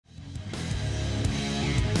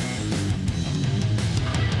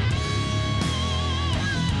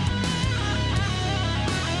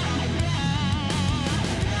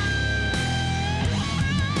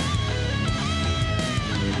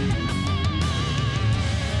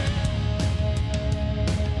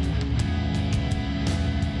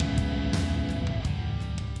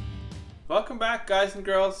Welcome back, guys and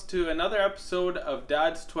girls, to another episode of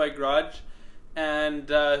Dad's Toy Garage. And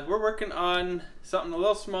we're working on something a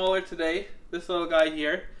little smaller today. This little guy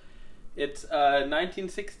here. It's a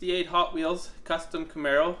 1968 Hot Wheels Custom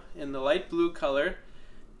Camaro in the light blue color.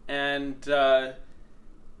 And the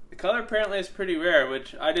color apparently is pretty rare,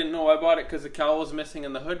 which I didn't know. I bought it because the cowl was missing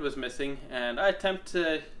and the hood was missing. And I attempt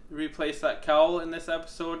to replace that cowl in this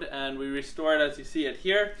episode, and we restore it as you see it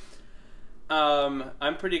here.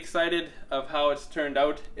 I'm pretty excited of how it's turned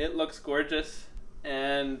out. It looks gorgeous,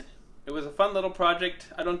 and it was a fun little project.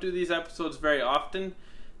 I don't do these episodes very often,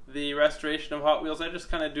 the restoration of Hot Wheels. I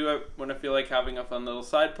just kind of do it when I feel like having a fun little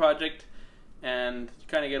side project, and you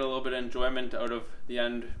kind of get a little bit of enjoyment out of the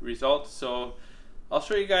end result. So I'll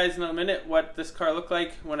show you guys in a minute what this car looked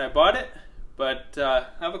like when I bought it, but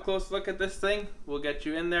have a close look at this thing. We'll get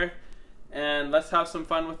you in there, and let's have some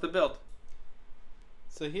fun with the build.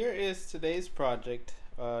 So here is today's project,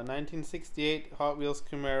 1968 Hot Wheels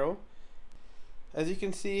Camaro. As you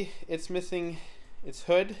can see, it's missing its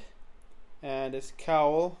hood and its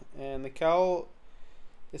cowl, and the cowl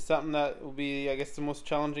is something that will be, I guess, the most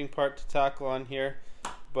challenging part to tackle on here.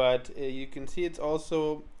 But you can see it's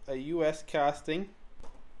also a US casting.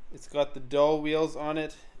 It's got the dull wheels on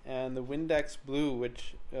it and the Windex blue,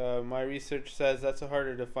 which my research says that's a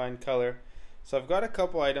harder to find color. So I've got a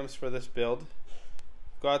couple items for this build.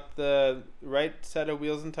 Got the right set of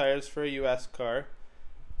wheels and tires for a US car,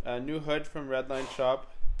 a new hood from Redline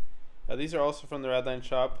shop. These are also from the Redline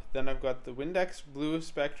shop. Then I've got the Windex blue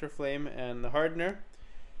Spectra Flame and the hardener.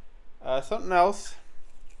 Something else,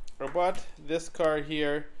 I bought this car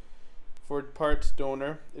here for parts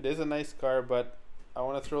donor. It is a nice car, but I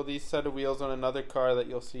want to throw these set of wheels on another car that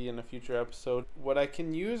you'll see in a future episode. What I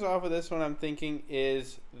can use off of this one, I'm thinking,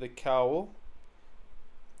 is the cowl.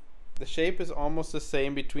 The shape is almost the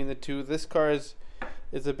same between the two. This car is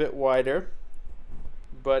a bit wider,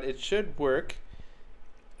 but it should work.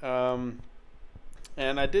 And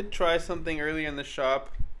I did try something earlier in the shop.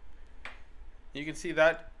 You can see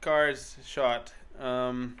that car is shot.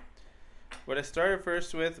 What I started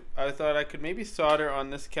first with, I thought I could maybe solder on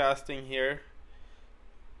this casting here,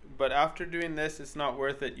 but after doing this, it's not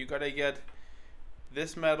worth it. You gotta get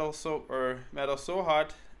this metal so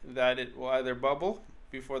hot that it will either bubble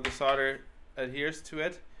before the solder adheres to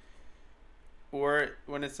it, or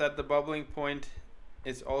when it's at the bubbling point,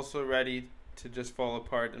 it's also ready to just fall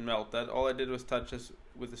apart and melt. That all I did was touch this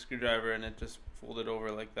with a screwdriver and it just folded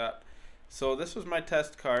over like that. So this was my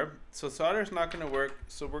test car. So solder is not going to work,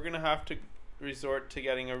 so we're going to have to resort to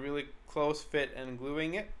getting a really close fit and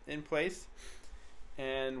gluing it in place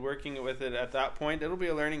and working with it at that point. It'll be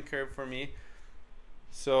a learning curve for me.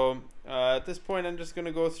 So at this point, I'm just going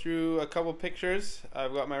to go through a couple pictures.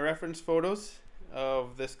 I've got my reference photos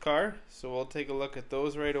of this car, so we'll take a look at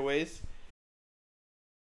those right away.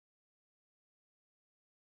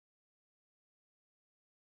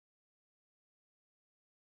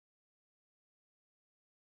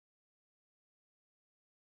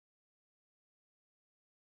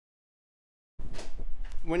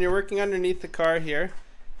 When you're working underneath the car here,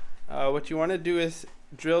 what you want to do is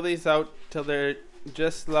drill these out till they're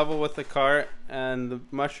just level with the car and the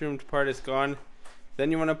mushroomed part is gone.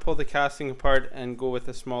 Then you want to pull the casting apart and go with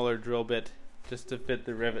a smaller drill bit just to fit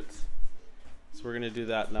the rivets. So we're going to do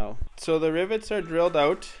that now. So the rivets are drilled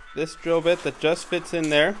out. This drill bit that just fits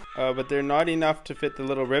in there, but they're not enough to fit the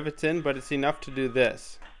little rivets in, but it's enough to do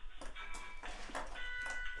this.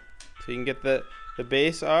 So you can get the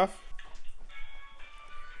base off,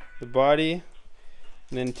 the body,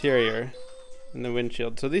 and the interior, and the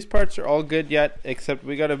windshield. So these parts are all good yet, except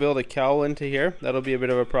we got to build a cowl into here. That'll be a bit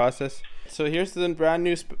of a process. So here's the brand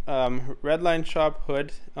new Redline shop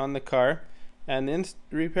hood on the car, and the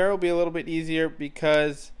repair will be a little bit easier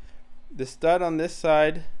because the stud on this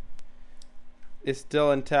side is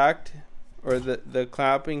still intact, or the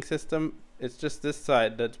clamping system. It's just this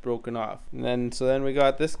side that's broken off. And then we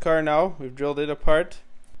got this car now. We've drilled it apart.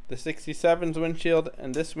 The 67's windshield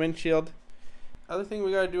and this windshield. Other thing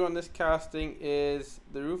we got to do on this casting is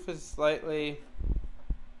the roof is slightly,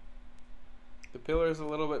 the pillar is a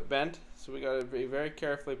little bit bent, so we got to very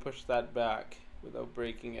carefully push that back without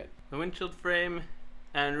breaking it. The windshield frame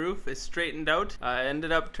and roof is straightened out. I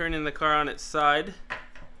ended up turning the car on its side,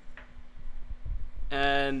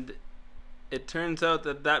 and it turns out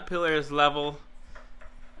that that pillar is level,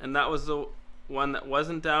 and that was the one that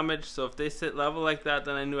wasn't damaged. So if they sit level like that,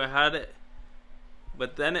 then I knew I had it.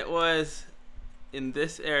 But then it was in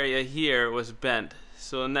this area here was bent.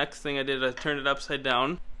 So the next thing I did, I turned it upside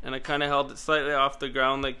down and I kind of held it slightly off the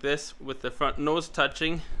ground like this with the front nose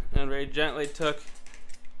touching, and very gently took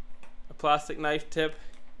a plastic knife tip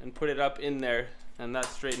and put it up in there, and that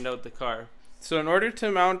straightened out the car. So in order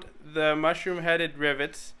to mount the mushroom headed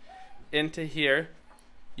rivets into here,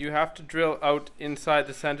 you have to drill out inside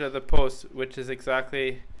the center of the post, which is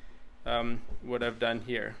exactly what I've done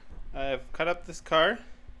here. I have cut up this car.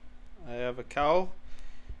 I have a cowl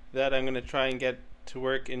that I'm going to try and get to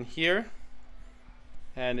work in here,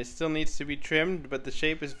 and it still needs to be trimmed, but the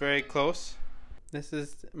shape is very close. This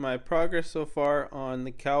is my progress so far on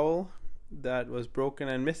the cowl that was broken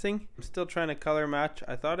and missing. I'm still trying to color match.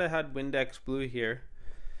 I thought I had Windex blue here,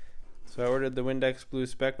 so I ordered the Windex blue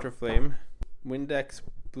Spectra Flame. Windex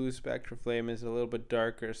blue Spectra Flame is a little bit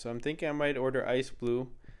darker, so I'm thinking I might order ice blue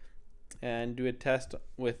and do a test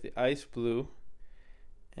with the ice blue,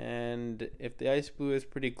 and if the ice blue is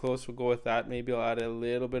pretty close, we'll go with that. Maybe I'll add a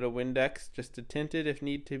little bit of Windex just to tint it if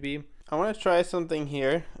need to be. I want to try something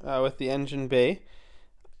here with the engine bay.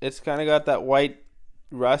 It's kind of got that white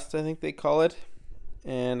rust, I think they call it,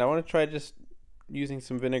 and I want to try just using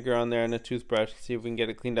some vinegar on there and a toothbrush to see if we can get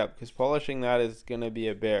it cleaned up, because polishing that is going to be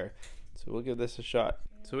a bear. So we'll give this a shot.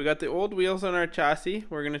 So we got the old wheels on our chassis.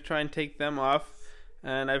 We're going to try and take them off,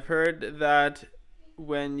 and I've heard that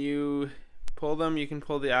when you pull them, you can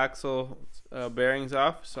pull the axle bearings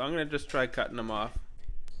off, so I'm going to just try cutting them off.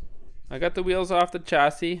 I got the wheels off the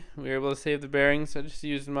chassis. We were able to save the bearings. I just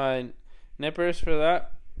used my nippers for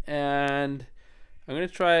that, and I'm going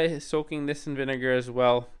to try soaking this in vinegar as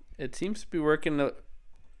well. It seems to be working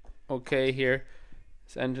okay here.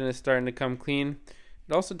 This engine is starting to come clean.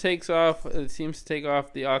 It also takes off, it seems to take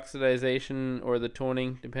off the oxidization or the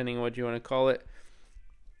toning, depending on what you want to call it,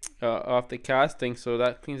 off the casting, so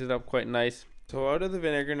that cleans it up quite nice. So out of the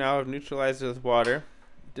vinegar now, I've neutralized it with water.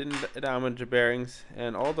 Didn't damage the bearings,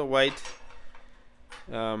 and all the white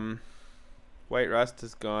rust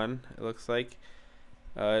is gone, it looks like.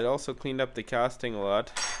 It also cleaned up the casting a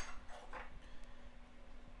lot.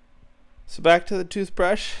 So back to the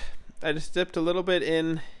toothbrush. I just dipped a little bit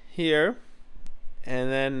in here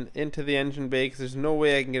and then into the engine bay, because there's no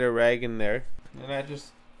way I can get a rag in there. And I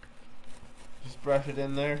just brush it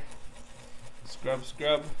in there.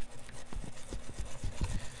 Scrub.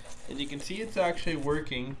 And you can see it's actually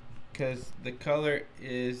working, because the color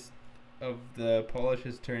is of the polish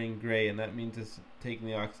is turning gray, and that means it's taking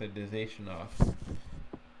the oxidization off.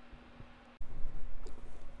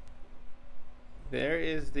 There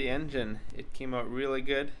is the engine. It came out really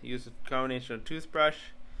good. Used a combination of toothbrush,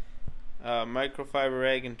 microfiber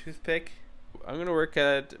rag, and toothpick. I'm going to work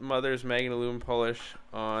at Mother's Magnaloom polish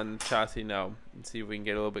on the chassis now and see if we can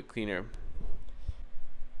get a little bit cleaner.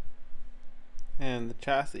 And the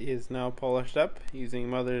chassis is now polished up using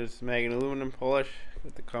Mother's Magnaloom polish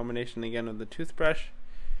with the combination again of the toothbrush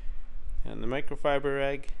and the microfiber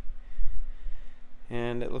rag,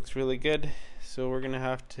 and it looks really good. So we're going to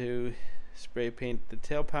have to spray paint the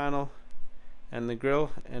tail panel and the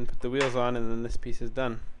grille and put the wheels on, and then this piece is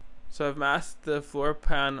done. So I've masked the floor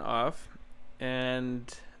pan off,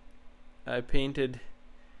 and I painted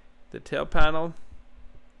the tail panel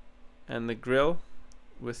and the grille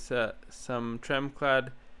with some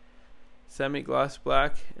trem-clad semi-gloss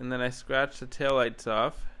black, and then I scratched the taillights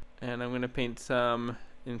off, and I'm going to paint some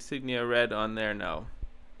insignia red on there now.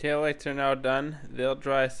 Taillights are now done. They'll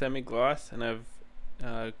dry semi-gloss, and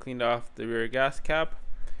I've cleaned off the rear gas cap,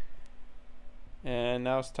 and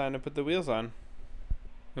now it's time to put the wheels on.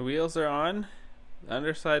 The wheels are on, the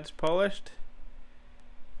underside's polished,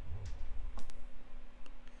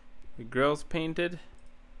 the grille's painted,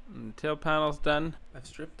 and the tail panel's done. I've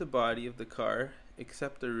stripped the body of the car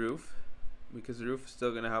except the roof, because the roof is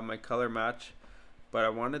still going to have my color match, but I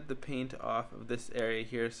wanted the paint off of this area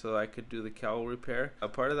here so I could do the cowl repair. A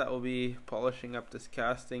part of that will be polishing up this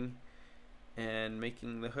casting and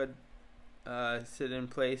making the hood sit in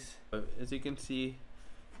place. As you can see,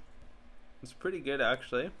 it's pretty good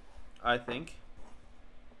actually, I think.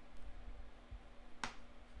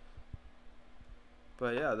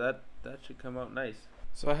 But yeah, that should come out nice.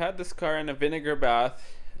 So I had this car in a vinegar bath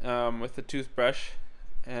with a toothbrush,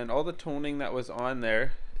 and all the toning that was on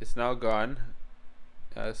there is now gone.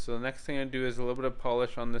 So the next thing I do is a little bit of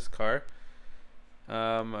polish on this car.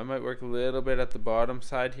 I might work a little bit at the bottom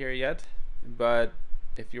side here yet, but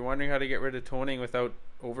if you're wondering how to get rid of toning without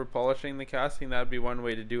over polishing the casting, that'd be one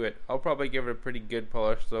way to do it. I'll probably give it a pretty good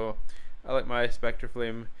polish, so I like my Spectra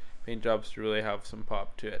Flame paint jobs to really have some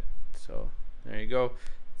pop to it. So there you go.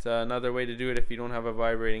 It's another way to do it if you don't have a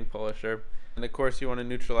vibrating polisher. And of course you want to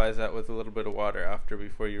neutralize that with a little bit of water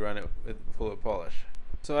before you run it with full of polish.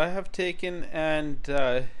 So I have taken and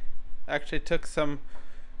actually took some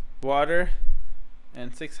water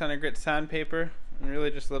and 600 grit sandpaper, and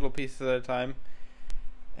really just little pieces at a time,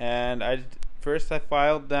 and I first I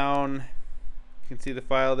filed down, you can see the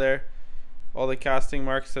file there, all the casting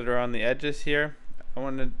marks that are on the edges here.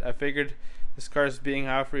 I figured this car is being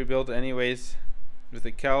half rebuilt anyways. With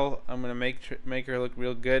the cowl, I'm gonna make her look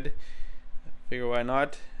real good. Figure why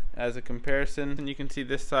not? As a comparison, and you can see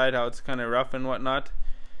this side how it's kind of rough and whatnot.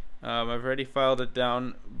 I've already filed it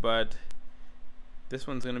down, but this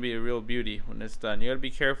one's gonna be a real beauty when it's done. You gotta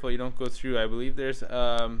be careful you don't go through. I believe there's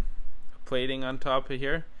a plating on top of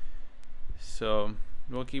here, so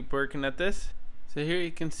we'll keep working at this. So here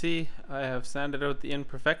you can see I have sanded out the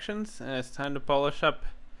imperfections, and it's time to polish up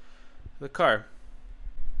the car.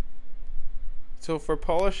 So for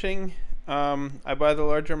polishing, I buy the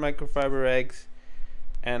larger microfiber rags,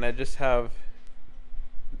 and I just have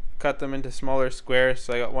cut them into smaller squares.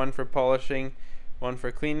 So I got one for polishing, one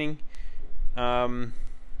for cleaning. And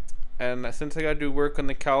since I gotta do work on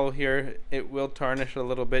the cowl here, it will tarnish a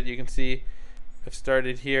little bit. You can see I've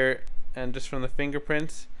started here, and just from the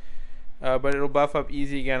fingerprints, but it'll buff up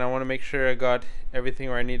easy again. I want to make sure I got everything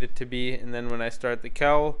where I need it to be, and then when I start the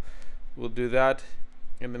cowl, we'll do that,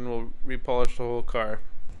 and then we'll repolish the whole car.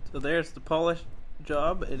 So there's the polish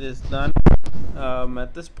job. It is done.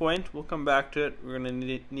 At this point, we'll come back to it. We're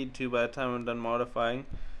gonna need to by the time I'm done modifying.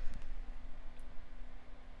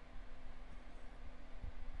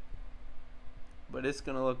 But it's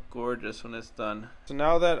gonna look gorgeous when it's done. So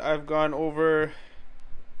now that I've gone over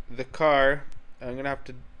the car, I'm gonna have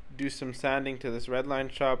to do some sanding to this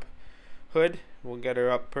Redline shop hood. We'll get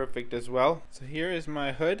her up perfect as well. So here is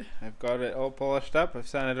my hood. I've got it all polished up. I've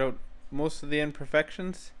sanded out most of the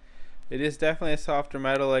imperfections. It is definitely a softer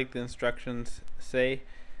metal like the instructions say,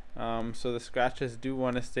 so the scratches do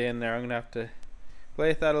want to stay in there. I'm gonna have to play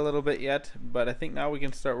with that a little bit yet, but I think now we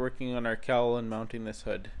can start working on our cowl and mounting this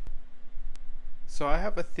hood. So I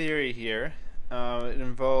have a theory here. It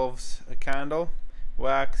involves a candle,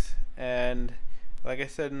 wax, and like I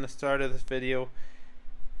said in the start of this video,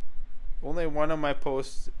 only one of my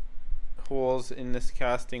post holes in this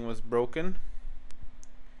casting was broken.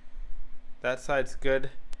 That side's good,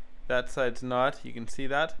 that side's not. You can see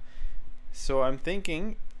that. So I'm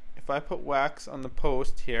thinking if I put wax on the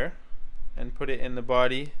post here and put it in the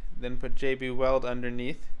body, then put JB Weld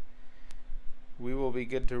underneath, we will be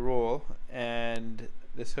good to roll, and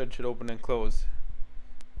this hood should open and close.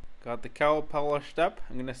 Got the cowl polished up.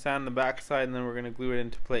 I'm going to sand the back side, and then we're going to glue it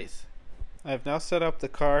into place. I've now set up the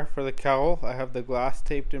car for the cowl. I have the glass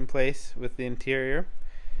taped in place with the interior,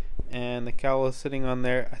 and the cowl is sitting on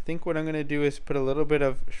there. I think what I'm going to do is put a little bit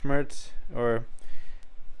of schmerz or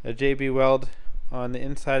a JB Weld on the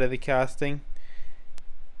inside of the casting.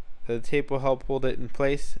 The tape will help hold it in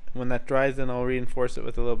place. When that dries, then I'll reinforce it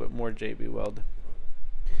with a little bit more JB Weld.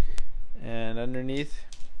 And underneath,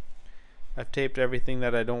 I've taped everything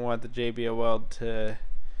that I don't want the JB Weld to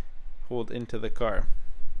hold into the car.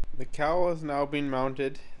 The cowl is now being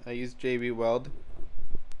mounted. I used JB Weld.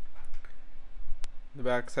 The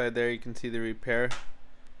back side there, you can see the repair.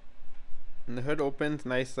 And the hood opens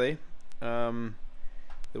nicely. The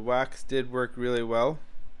wax did work really well.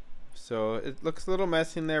 So it looks a little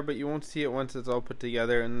messy in there, but you won't see it once it's all put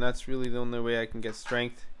together, and that's really the only way I can get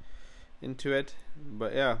strength into it.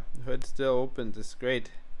 But yeah, the hood still opens. It's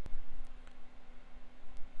great.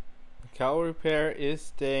 The cowl repair is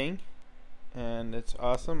staying, and it's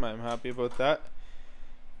awesome. I'm happy about that.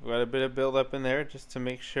 I've got a bit of build up in there just to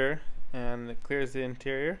make sure, and it clears the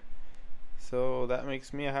interior, so that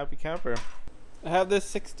makes me a happy camper. I have this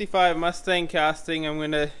 65 Mustang casting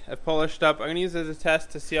I've polished up. I'm going to use it as a test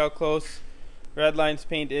to see how close Redline's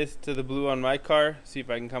paint is to the blue on my car, see if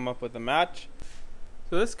I can come up with a match.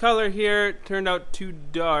 So this color here turned out too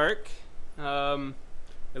dark. It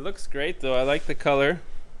looks great though, I like the color.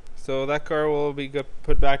 So that car will be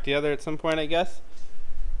put back together at some point, I guess.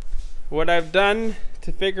 What I've done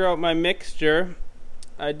to figure out my mixture,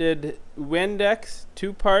 I did Windex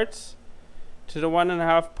 2 parts to the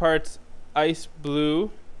 1.5 parts ice blue.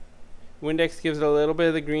 Windex gives it a little bit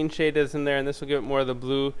of the green shade that's in there, and this will give it more of the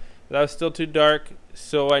blue. That was still too dark,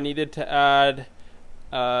 so I needed to add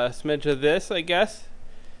a smidge of this, I guess,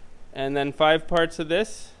 and then 5 parts of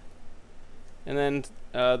this, and then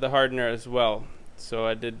the hardener as well. So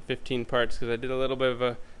I did 15 parts because I did a little bit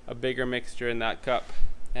of a bigger mixture in that cup.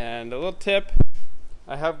 And a little tip,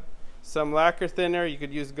 I have some lacquer thinner. You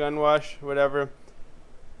could use gun wash, whatever.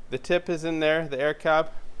 The tip is in there, the air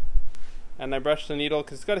cap, and I brushed the needle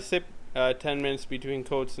because it's got to sit 10 minutes between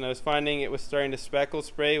coats, and I was finding it was starting to speckle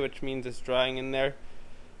spray, which means it's drying in there.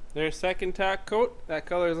 There's second tack coat. That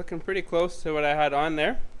color is looking pretty close to what I had on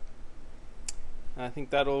there. I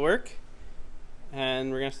think that'll work.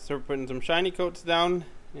 And we're going to start putting some shiny coats down,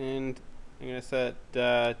 and I'm going to set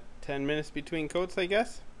 10 minutes between coats, I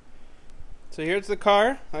guess. So here's the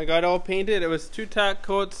car. I got all painted. It was 2 tack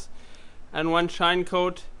coats and 1 shine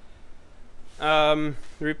coat. The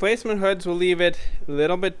replacement hoods will leave it a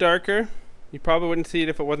little bit darker. You probably wouldn't see it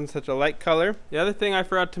if it wasn't such a light color. The other thing I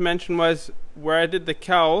forgot to mention was where I did the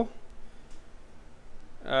cowl.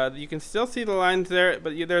 You can still see the lines there,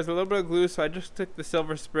 but there's a little bit of glue, so I just took the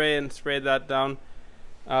silver spray and sprayed that down.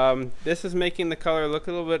 This is making the color look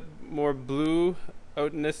a little bit more blue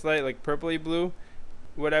out in this light, like purpley blue.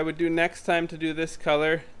 What I would do next time to do this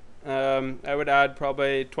color, I would add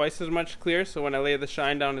probably twice as much clear, so when I lay the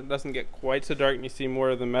shine down it doesn't get quite so dark and you see more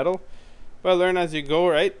of the metal. But learn as you go,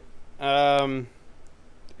 right?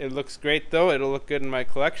 It looks great though. It'll look good in my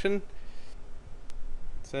collection.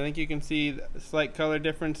 So I think you can see the slight color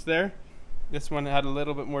difference there. This one had a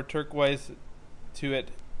little bit more turquoise to it,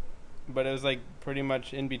 but it was like pretty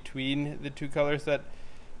much in between the 2 colors that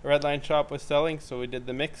a Redline shop was selling, so we did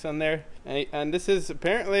the mix on there. And this is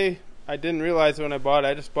apparently, I didn't realize when I bought it.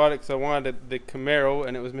 I just bought it because I wanted the Camaro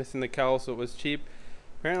and it was missing the cowl, so it was cheap.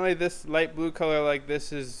 Apparently this light blue color like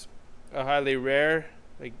this is a highly rare,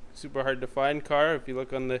 like super hard to find car if you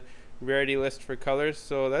look on the rarity list for colors,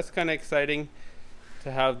 so that's kind of exciting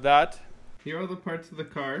to have that. Here are the parts of the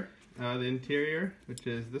car. The interior, which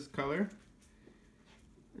is this color.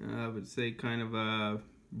 I would say kind of a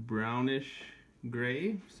brownish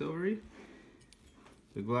gray, silvery.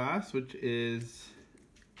 The glass, which is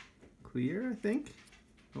clear, I think,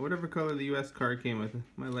 or whatever color the US car came with.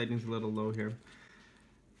 My lighting's a little low here.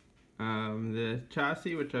 The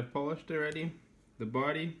chassis, which I've polished already. The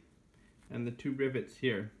body, and the 2 rivets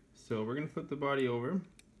here. So we're going to flip the body over.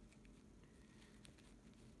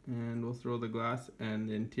 And we'll throw the glass and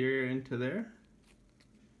the interior into there.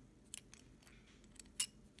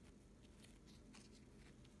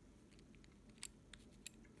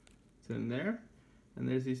 It's in there. And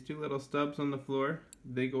there's these 2 little stubs on the floor.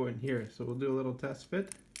 They go in here. So we'll do a little test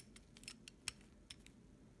fit.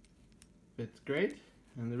 Fits great.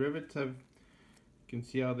 And the rivets have, you can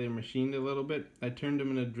see how they're machined a little bit. I turned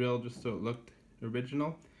them in a drill just so it looked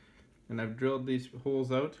original. And I've drilled these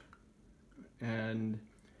holes out. And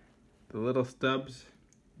the little stubs,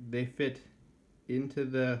 they fit into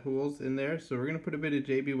the holes in there. So we're going to put a bit of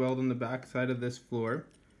JB Weld on the back side of this floor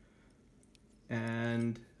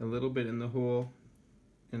and a little bit in the hole,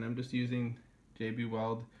 and I'm just using JB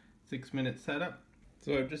Weld 6-minute setup.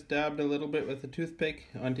 So I've just dabbed a little bit with a toothpick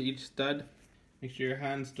onto each stud. Make sure your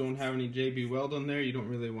hands don't have any JB Weld on there. You don't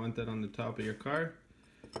really want that on the top of your car.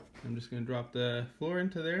 I'm just going to drop the floor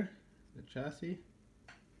into there, the chassis,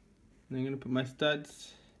 and I'm going to put my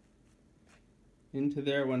studs into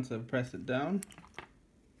there once I've pressed it down.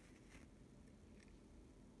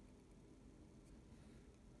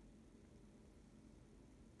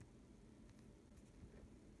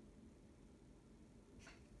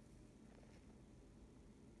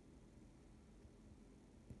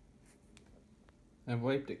 I've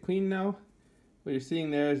wiped it clean now. What you're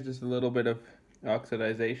seeing there is just a little bit of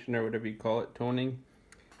oxidization or whatever you call it, toning.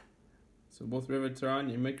 So both rivets are on.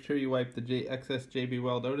 You make sure you wipe the excess JB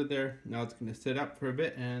Weld out of there. Now it's going to sit up for a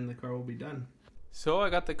bit and the car will be done. So I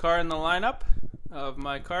got the car in the lineup of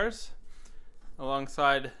my cars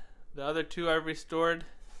alongside the other 2 I've restored.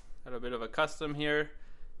 Got a bit of a custom here,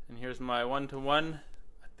 and here's my 1-to-1.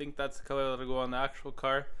 I think that's the color that'll go on the actual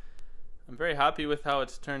car. I'm very happy with how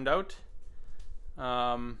it's turned out.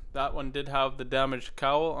 That one did have the damaged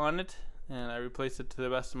cowl on it, and I replaced it to the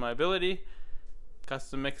best of my ability.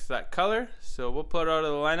 Custom mix that color, so we'll put it out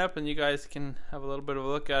of the lineup and you guys can have a little bit of a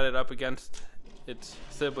look at it up against its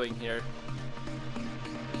sibling here.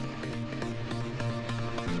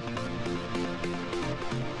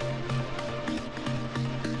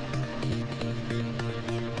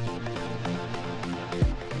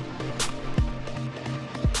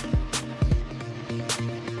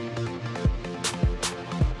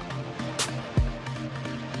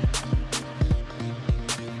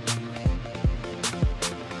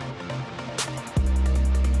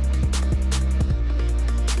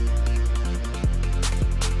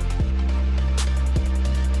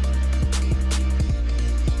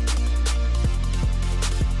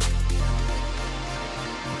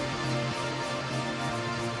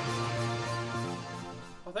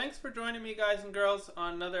 Thanks for joining me, guys and girls,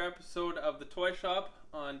 on another episode of The Toy Shop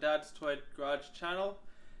on Dad's Toy Garage channel.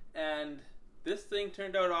 And this thing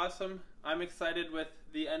turned out awesome. I'm excited with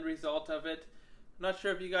the end result of it. I'm not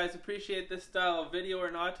sure if you guys appreciate this style of video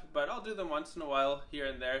or not, but I'll do them once in a while here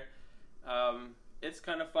and there. It's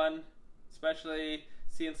kind of fun, especially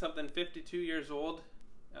seeing something 52 years old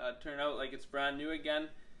turn out like it's brand new again.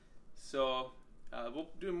 So We'll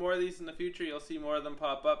do more of these in the future. You'll see more of them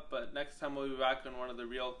pop up, but next time we'll be back on one of the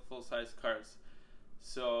real full-size cars.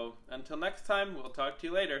 So until next time, we'll talk to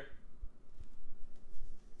you later.